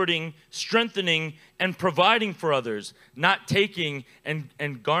 comforting, strengthening, and providing for others, not taking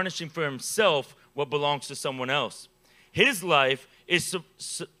and garnishing for himself what belongs to someone else. His life is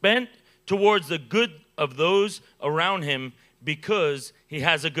spent towards the good of those around him because he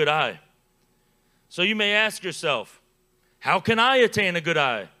has a good eye. So you may ask yourself, how can I attain a good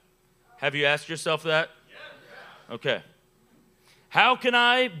eye? Have you asked yourself that? Okay. How can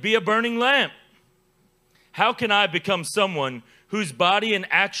I be a burning lamp? How can I become someone whose body and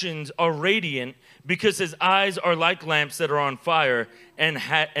actions are radiant because his eyes are like lamps that are on fire and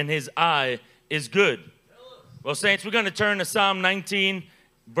his eye is good? Well, saints, we're going to turn to Psalm 19,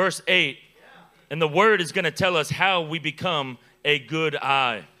 verse 8. And the word is going to tell us how we become a good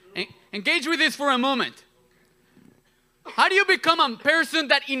eye. Engage with this for a moment. How do you become a person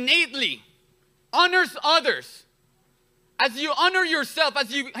that innately honors others? As you honor yourself,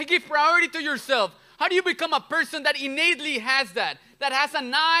 as you give priority to yourself, how do you become a person that innately has that has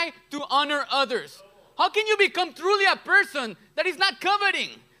an eye to honor others? How can you become truly a person that is not coveting,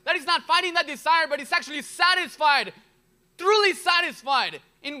 that is not fighting that desire, but is actually satisfied, truly satisfied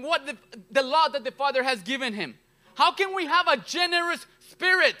in what the law that the Father has given him? How can we have a generous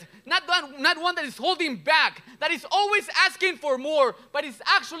spirit, not one that is holding back, that is always asking for more, but is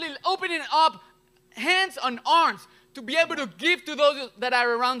actually opening up hands and arms to be able to give to those that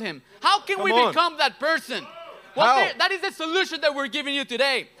are around him? How can we become that person? Well, that is the solution that we're giving you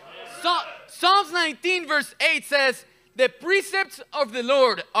today. So, Psalms 19 verse 8 says, the precepts of the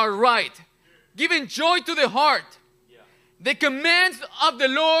Lord are right, giving joy to the heart. The commands of the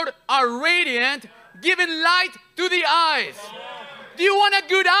Lord are radiant, giving light to the eyes. Do you want a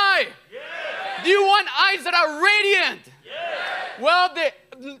good eye? Do you want eyes that are radiant? Well,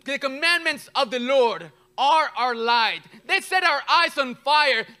 the commandments of the Lord are our light. They set our eyes on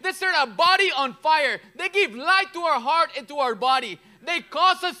fire. They set our body on fire. They give light to our heart and to our body. They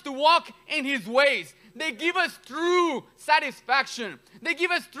cause us to walk in His ways. They give us true satisfaction. They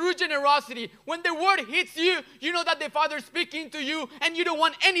give us true generosity. When the word hits you, you know that the Father is speaking to you and you don't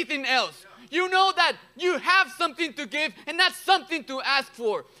want anything else. You know that you have something to give and not something to ask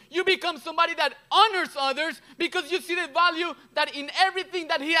for. You become somebody that honors others because you see the value that in everything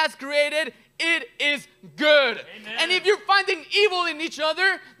that He has created, it is good. Amen. And if you're finding evil in each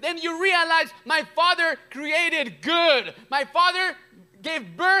other, then you realize my Father created good. My Father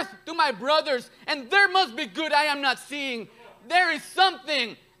gave birth to my brothers, and there must be good I am not seeing. There is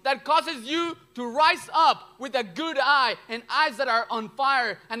something that causes you to rise up with a good eye and eyes that are on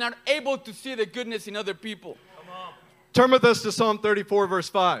fire and are able to see the goodness in other people. Turn with us to Psalm 34, verse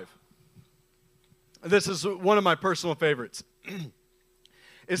 5. This is one of my personal favorites.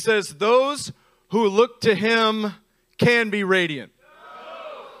 It says, those who look to Him can be radiant.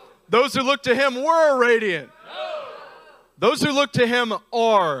 No. Those who look to Him were radiant. No. Those who look to Him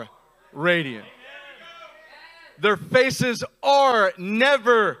are radiant. Their faces are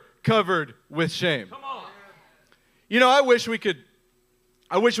never covered with shame. Come on. You know, I wish we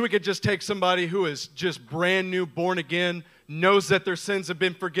could just take somebody who is just brand new, born again, knows that their sins have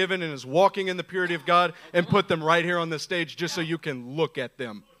been forgiven and is walking in the purity of God and put them right here on the stage just so you can look at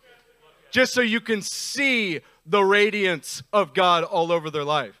them. Just so you can see the radiance of God all over their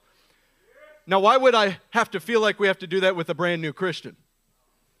life. Now, why would I have to feel like we have to do that with a brand new Christian?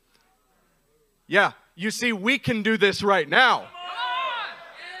 Yeah, you see, we can do this right now.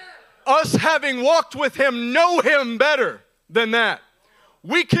 Us having walked with Him know Him better than that.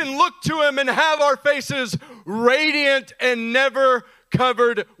 We can look to Him and have our faces radiant and never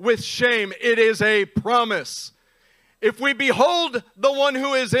covered with shame. It is a promise. If we behold the one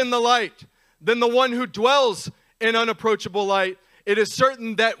who is in the light, then the one who dwells in unapproachable light, it is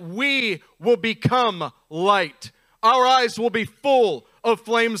certain that we will become light. Our eyes will be full of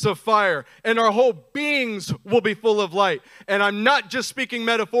flames of fire, and our whole beings will be full of light. And I'm not just speaking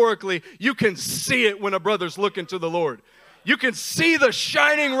metaphorically. You can see it when a brother's looking to the Lord. You can see the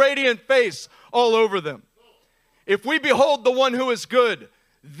shining, radiant face all over them. If we behold the one who is good,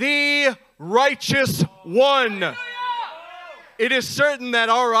 the righteous one, it is certain that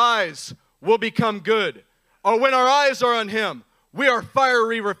our eyes will become good. Or when our eyes are on Him, we are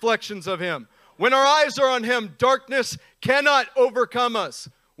fiery reflections of Him. When our eyes are on Him, darkness cannot overcome us.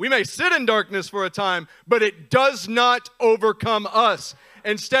 We may sit in darkness for a time, but it does not overcome us.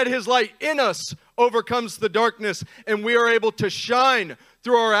 Instead, His light in us overcomes the darkness, and we are able to shine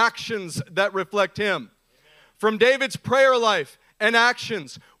through our actions that reflect Him. From David's prayer life and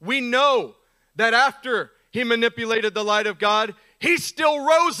actions, we know that after he manipulated the light of God, he still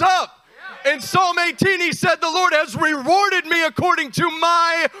rose up. In Psalm 18, he said, the Lord has rewarded me according to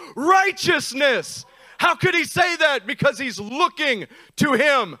my righteousness. How could he say that? Because he's looking to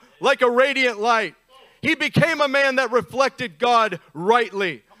Him like a radiant light. He became a man that reflected God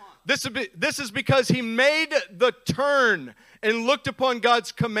rightly. This is because he made the turn and looked upon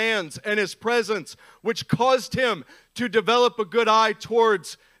God's commands and His presence, which caused him to develop a good eye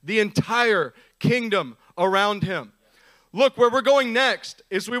towards the entire kingdom around him. Look, where we're going next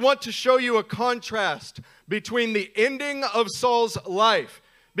is we want to show you a contrast between the ending of Saul's life,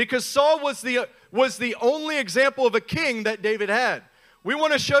 because Saul was the only example of a king that David had. We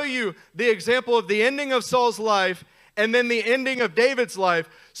want to show you the example of the ending of Saul's life and then the ending of David's life,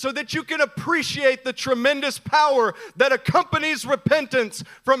 so that you can appreciate the tremendous power that accompanies repentance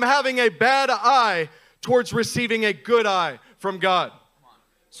from having a bad eye towards receiving a good eye from God.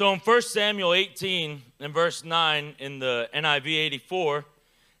 So in 1 Samuel 18 and verse 9 in the NIV 84,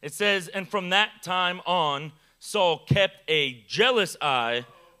 it says, and from that time on, Saul kept a jealous eye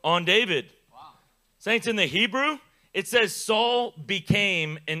on David. Wow. Saints, in the Hebrew, it says Saul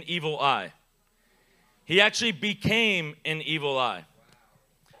became an evil eye. He actually became an evil eye.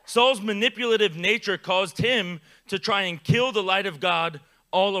 Saul's manipulative nature caused him to try and kill the light of God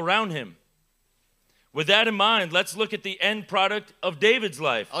all around him. With that in mind, let's look at the end product of David's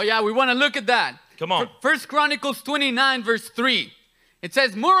life. Oh yeah, we want to look at that. Come on. 1 Chronicles 29 verse 3. It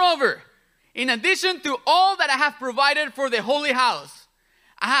says, moreover, in addition to all that I have provided for the holy house,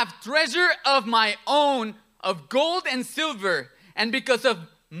 I have treasure of my own of gold and silver. And because of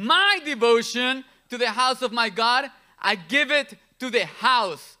my devotion to the house of my God, I give it to the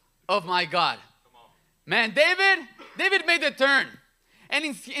house of my God. Man, David made the turn. And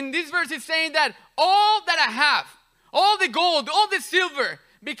in this verse, it's saying that all that I have, all the gold, all the silver,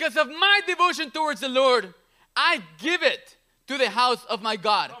 because of my devotion towards the Lord, I give it to the house of my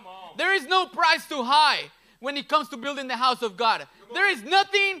God. There is no price too high when it comes to building the house of God. There is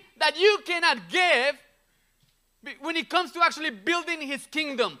nothing that you cannot give when it comes to actually building His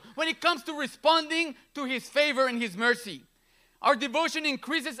kingdom, when it comes to responding to His favor and His mercy. Our devotion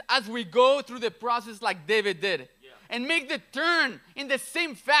increases as we go through the process like David did. And make the turn in the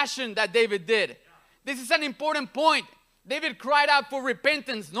same fashion that David did. This is an important point. David cried out for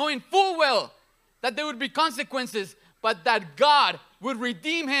repentance, knowing full well that there would be consequences, but that God would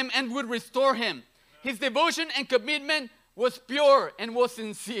redeem him and would restore him. His devotion and commitment was pure and was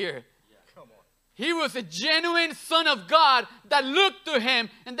sincere. He was a genuine son of God that looked to him,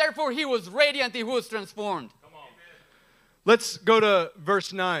 and therefore he was radiant, he was transformed. Let's go to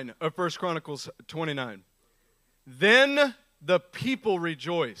verse 9 of 1 Chronicles 29. Then the people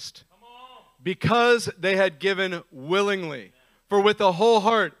rejoiced because they had given willingly. For with a whole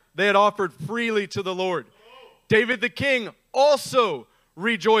heart they had offered freely to the Lord. David the king also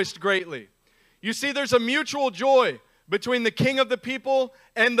rejoiced greatly. You see, there's a mutual joy between the king of the people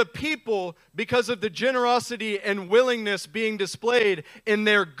and the people because of the generosity and willingness being displayed in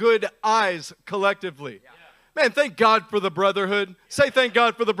their good eyes collectively. Man, thank God for the brotherhood. Say thank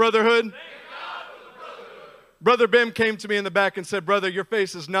God for the brotherhood. Brother Bim came to me in the back and said, brother, your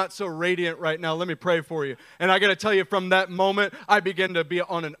face is not so radiant right now. Let me pray for you. And I got to tell you, from that moment, I began to be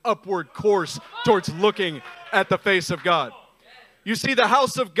on an upward course towards looking at the face of God. You see, the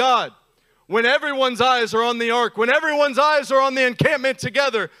house of God, when everyone's eyes are on the ark, when everyone's eyes are on the encampment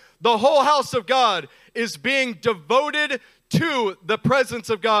together, the whole house of God is being devoted to the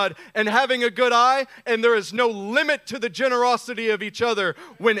presence of God and having a good eye, and there is no limit to the generosity of each other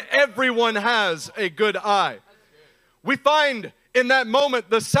when everyone has a good eye. We find in that moment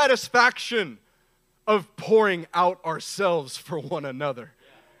the satisfaction of pouring out ourselves for one another.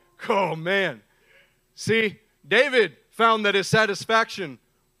 Oh, man. See, David found that his satisfaction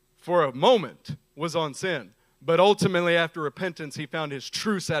for a moment was on sin. But ultimately, after repentance, he found his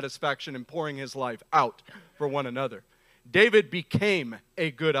true satisfaction in pouring his life out for one another. David became a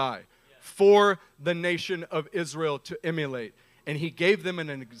good eye for the nation of Israel to emulate. And he gave them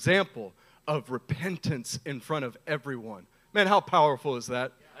an example of repentance in front of everyone. Man, how powerful is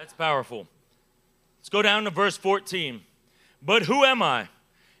that? That's powerful. Let's go down to verse 14. But who am I,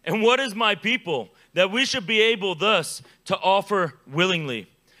 and what is my people, that we should be able thus to offer willingly?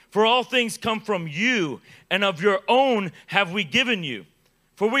 For all things come from you, and of your own have we given you.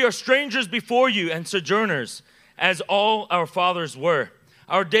 For we are strangers before you and sojourners, as all our fathers were.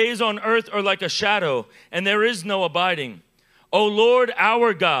 Our days on earth are like a shadow, and there is no abiding. O Lord,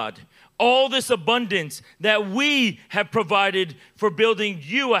 our God, all this abundance that we have provided for building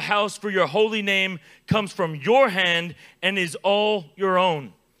you a house for your holy name comes from your hand and is all your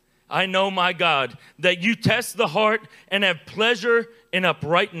own. I know, my God, that you test the heart and have pleasure in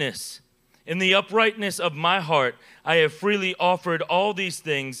uprightness. In the uprightness of my heart, I have freely offered all these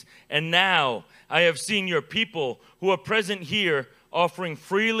things, and now I have seen your people who are present here offering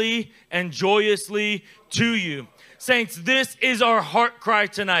freely and joyously to you. Saints, this is our heart cry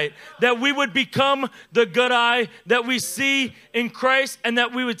tonight, that we would become the good eye that we see in Christ, and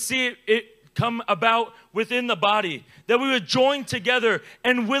that we would see it come about within the body, that we would join together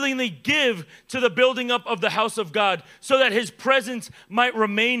and willingly give to the building up of the house of God so that His presence might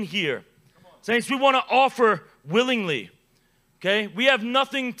remain here. Saints, we want to offer willingly, okay? We have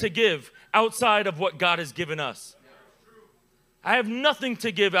nothing to give outside of what God has given us. I have nothing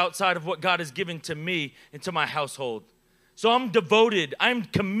to give outside of what God has given to me and to my household. So I'm devoted, I'm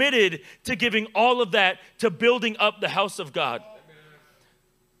committed to giving all of that to building up the house of God.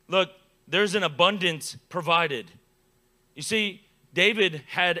 Look, there's an abundance provided. You see, David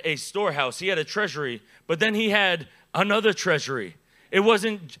had a storehouse, he had a treasury, but then he had another treasury. It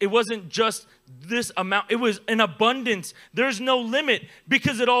wasn't just this amount. It was an abundance. There's no limit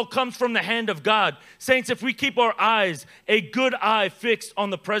because it all comes from the hand of God. Saints, if we keep our eyes, a good eye fixed on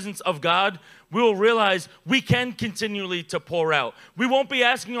the presence of God, we will realize we can continually to pour out. We won't be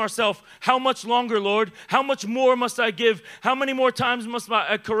asking ourselves, how much longer, Lord? How much more must I give? How many more times must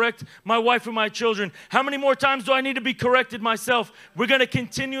I correct my wife and my children? How many more times do I need to be corrected myself? We're going to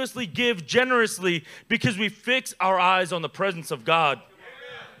continuously give generously because we fix our eyes on the presence of God.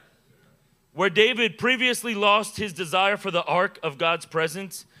 Where David previously lost his desire for the ark of God's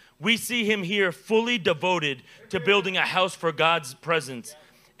presence, we see him here fully devoted to building a house for God's presence.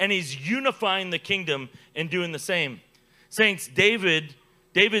 And he's unifying the kingdom and doing the same. Saints,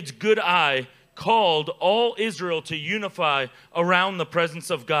 David's good eye called all Israel to unify around the presence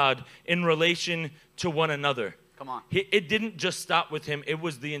of God in relation to one another. Come on. It didn't just stop with him. It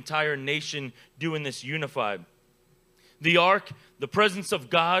was the entire nation doing this unified. The ark, the presence of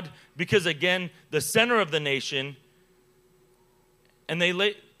God, because again, the center of the nation, and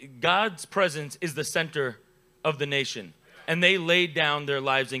God's presence is the center of the nation. And they laid down their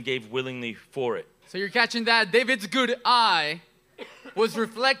lives and gave willingly for it. So you're catching that? David's good eye was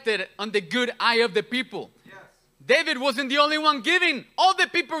reflected on the good eye of the people. Yes. David wasn't the only one giving. All the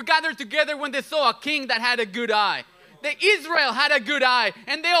people gathered together when they saw a king that had a good eye. Israel had a good eye,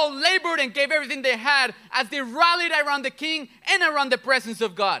 and they all labored and gave everything they had as they rallied around the king and around the presence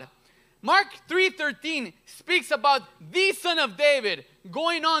of God. Mark 3:13 speaks about the son of David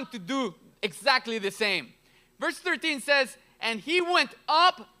going on to do exactly the same. Verse 13 says, and he went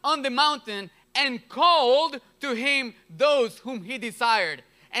up on the mountain and called to him those whom he desired,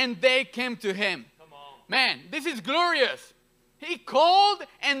 and they came to him. Come on. Man, this is glorious. He called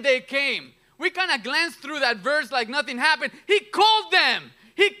and they came. We kind of glanced through that verse like nothing happened. He called them.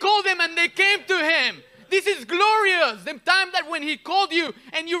 He called them and they came to him. This is glorious. The time that when he called you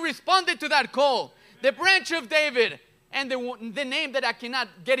and you responded to that call. The branch of David. And the name that I cannot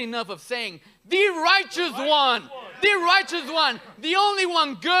get enough of saying, the righteous one, the righteous one, the only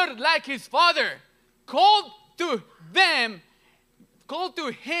one good like his father, called to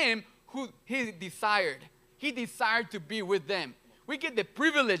him who he desired. He desired to be with them. We get the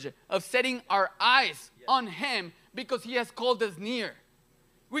privilege of setting our eyes on him because he has called us near.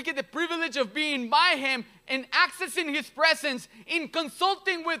 We get the privilege of being by him and accessing his presence, in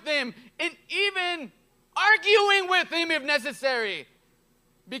consulting with him, and even arguing with him if necessary,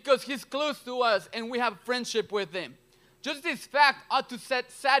 because he's close to us and we have friendship with him. Just this fact ought to set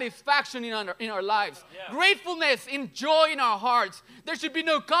satisfaction in our lives. Yeah. Gratefulness and joy in our hearts. There should be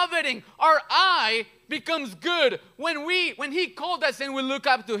no coveting. Our eye becomes good when he called us and we look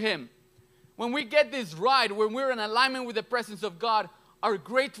up to him. When we get this right, when we're in alignment with the presence of God, our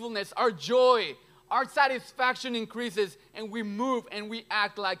gratefulness, our joy, our satisfaction increases, and we move and we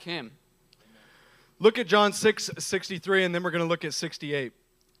act like him. Look at John 6:63, and then we're going to look at 68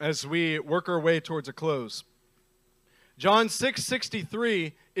 as we work our way towards a close. John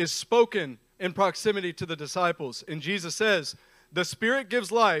 6:63 is spoken in proximity to the disciples, and Jesus says, the Spirit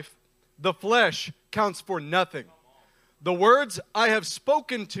gives life, the flesh counts for nothing. The words I have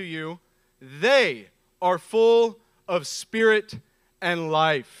spoken to you, they are full of spirit and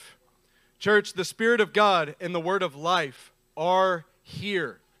life. Church, the Spirit of God and the word of life are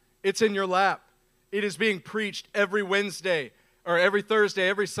here. It's in your lap. It is being preached every Wednesday, or every Thursday,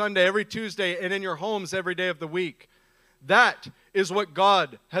 every Sunday, every Tuesday, and in your homes every day of the week. That is what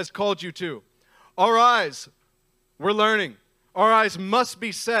God has called you to. Our eyes, we're learning, our eyes must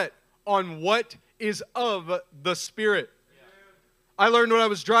be set on what is of the Spirit. I learned when I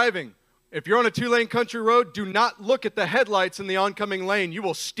was driving, if you're on a 2-lane country road, do not look at the headlights in the oncoming lane. You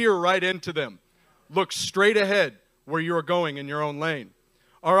will steer right into them. Look straight ahead where you are going in your own lane.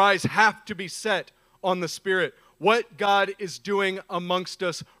 Our eyes have to be set on the Spirit, what God is doing amongst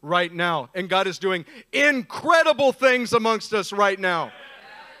us right now. And God is doing incredible things amongst us right now.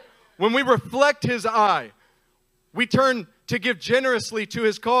 When we reflect his eye, we turn to give generously to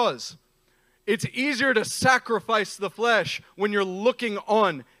his cause. It's easier to sacrifice the flesh when you're looking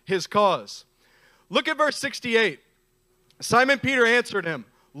on his cause. Look at verse 68. Simon Peter answered him,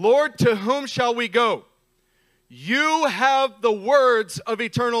 Lord, to whom shall we go? You have the words of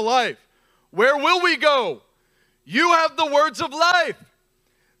eternal life. Where will we go? You have the words of life.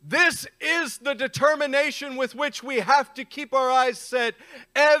 This is the determination with which we have to keep our eyes set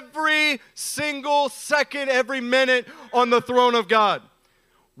every single second, every minute on the throne of God.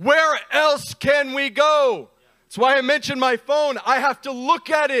 Where else can we go? That's why I mentioned my phone. I have to look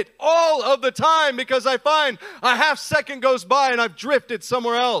at it all of the time because I find a half second goes by and I've drifted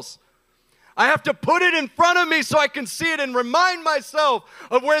somewhere else. I have to put it in front of me so I can see it and remind myself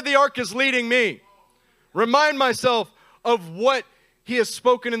of where the ark is leading me. Remind myself of what He has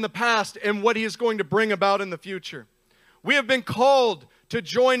spoken in the past and what He is going to bring about in the future. We have been called to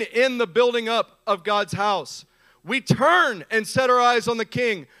join in the building up of God's house. We turn and set our eyes on the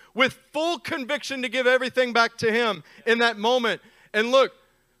King with full conviction to give everything back to Him in that moment. And look,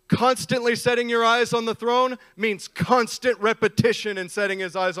 constantly setting your eyes on the throne means constant repetition and setting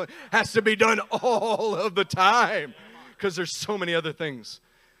His eyes on. Has to be done all of the time because there's so many other things.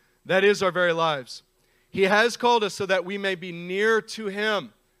 That is our very lives. He has called us so that we may be near to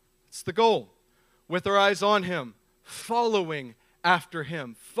Him. It's the goal. With our eyes on Him, following after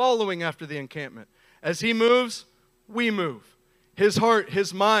Him, following after the encampment. As He moves, we move. His heart,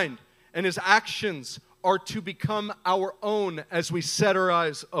 His mind, and His actions are to become our own as we set our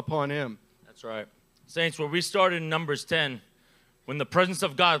eyes upon Him. That's right. Saints, where we started in Numbers 10, when the presence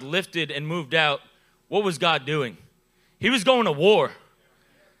of God lifted and moved out, what was God doing? He was going to war.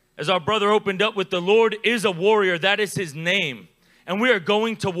 As our brother opened up with, the Lord is a warrior. That is His name. And we are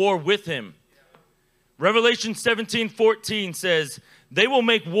going to war with Him. Revelation 17:14 says, they will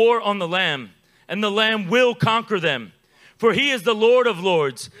make war on the Lamb, and the Lamb will conquer them. For He is the Lord of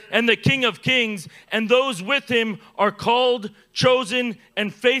lords and the King of kings, and those with Him are called, chosen,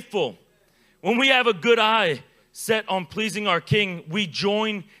 and faithful. When we have a good eye set on pleasing our King, we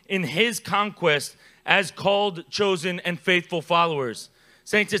join in His conquest as called, chosen, and faithful followers.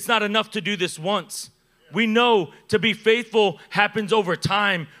 Saints, it's not enough to do this once. We know to be faithful happens over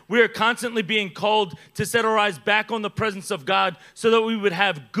time. We are constantly being called to set our eyes back on the presence of God so that we would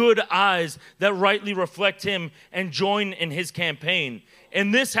have good eyes that rightly reflect Him and join in His campaign.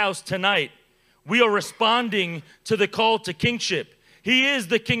 In this house tonight, we are responding to the call to kingship. He is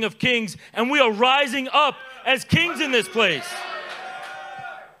the King of kings, and we are rising up as kings in this place.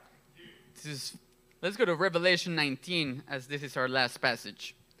 Let's go to Revelation 19, as this is our last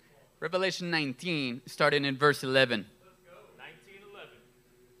passage. Revelation 19, starting in verse 11. Let's go.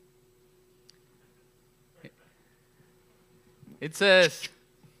 19:11. It says,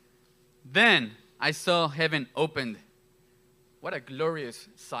 then I saw heaven opened. What a glorious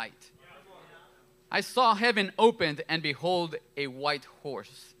sight. I saw heaven opened, and behold, a white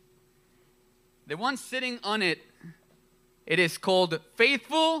horse. The one sitting on it, it is called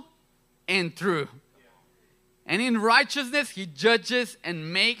Faithful and True. And in righteousness He judges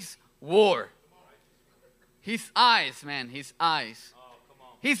and makes war. His eyes, man, His eyes.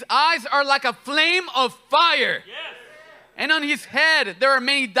 His eyes are like a flame of fire. And on His head there are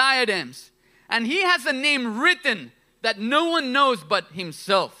many diadems. And He has a name written that no one knows but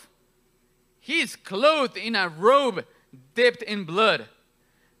Himself. He is clothed in a robe dipped in blood.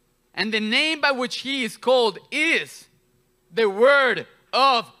 And the name by which He is called is the Word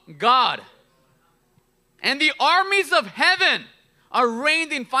of God. And the armies of heaven,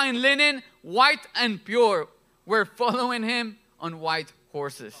 arrayed in fine linen, white and pure, were following Him on white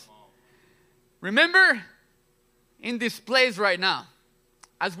horses. Remember, in this place right now,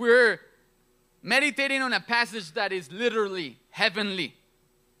 as we're meditating on a passage that is literally heavenly,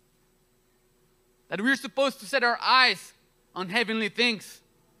 that we're supposed to set our eyes on heavenly things.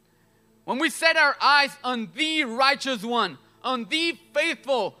 When we set our eyes on the righteous one, on the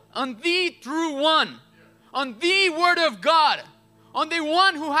faithful, on the true one, on the Word of God, on the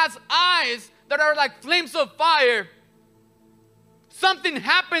one who has eyes that are like flames of fire, something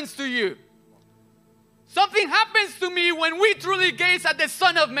happens to you. Something happens to me when we truly gaze at the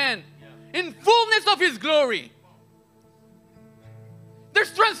Son of Man in fullness of His glory.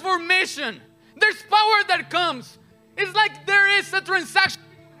 There's transformation. There's power that comes. It's like there is a transaction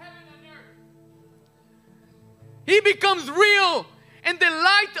between heaven and earth. He becomes real, and the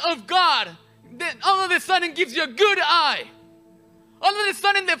light of God then all of a sudden gives you a good eye. All of a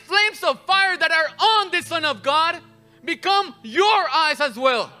sudden the flames of fire that are on the Son of God become your eyes as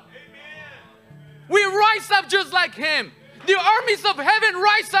well. Amen. We rise up just like Him. The armies of heaven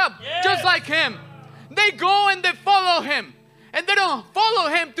rise up just like Him. They go and they follow Him. And they don't follow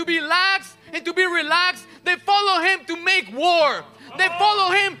Him to be lax and to be relaxed. They follow Him to make war. They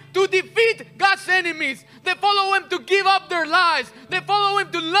follow Him to defeat God's enemies. They follow Him to give up their lives. They follow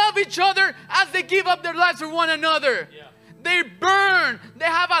Him to love each other as they give up their lives for one another. Yeah. They burn. They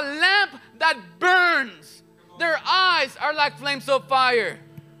have a lamp that burns. Their eyes are like flames of fire.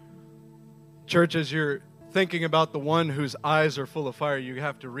 Church, as you're thinking about the one whose eyes are full of fire, you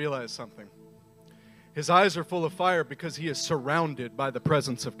have to realize something. His eyes are full of fire because He is surrounded by the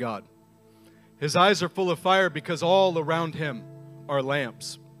presence of God. His eyes are full of fire because all around Him are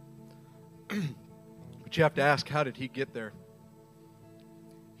lamps. But you have to ask, how did He get there?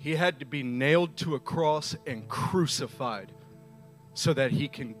 He had to be nailed to a cross and crucified so that he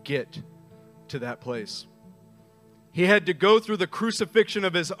can get to that place. He had to go through the crucifixion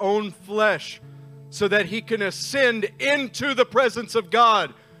of his own flesh so that he can ascend into the presence of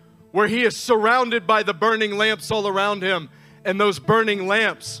God, where he is surrounded by the burning lamps all around him. And those burning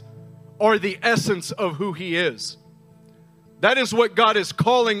lamps are the essence of who he is. That is what God is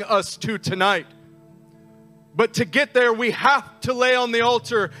calling us to tonight. But to get there, we have to lay on the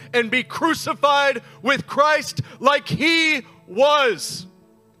altar and be crucified with Christ like he was.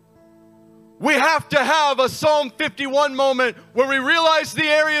 We have to have a Psalm 51 moment where we realize the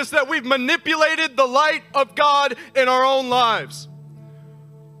areas that we've manipulated the light of God in our own lives.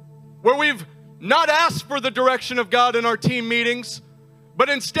 Where we've not asked for the direction of God in our team meetings, but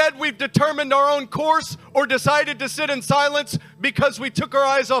instead we've determined our own course or decided to sit in silence because we took our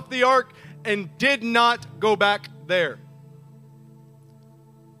eyes off the ark and did not go back there.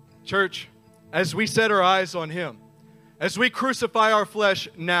 Church, as we set our eyes on him, as we crucify our flesh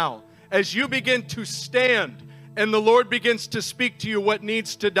now, as you begin to stand and the Lord begins to speak to you what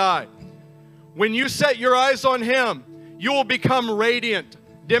needs to die, when you set your eyes on him, you will become radiant,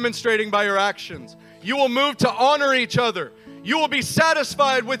 demonstrating by your actions. You will move to honor each other. You will be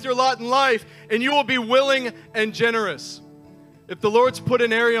satisfied with your lot in life, and you will be willing and generous. If the Lord's put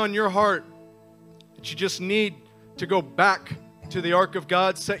an area on your heart that you just need to go back to the ark of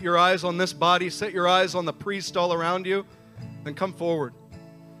God, set your eyes on this body, set your eyes on the priest all around you, then come forward.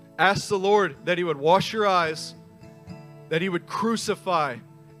 Ask the Lord that he would wash your eyes, that he would crucify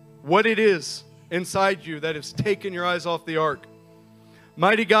what it is inside you that has taken your eyes off the ark.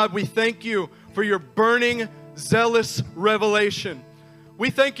 Mighty God, we thank you for your burning, zealous revelation.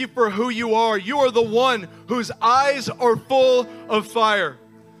 We thank you for who you are. You are the one whose eyes are full of fire.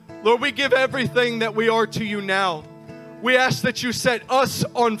 Lord, we give everything that we are to you now. We ask that you set us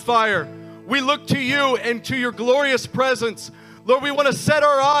on fire. We look to you and to your glorious presence. Lord, we want to set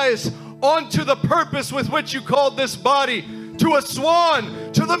our eyes onto the purpose with which you called this body, to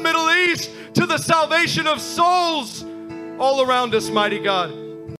Aswan, to the Middle East, to the salvation of souls all around us, mighty God.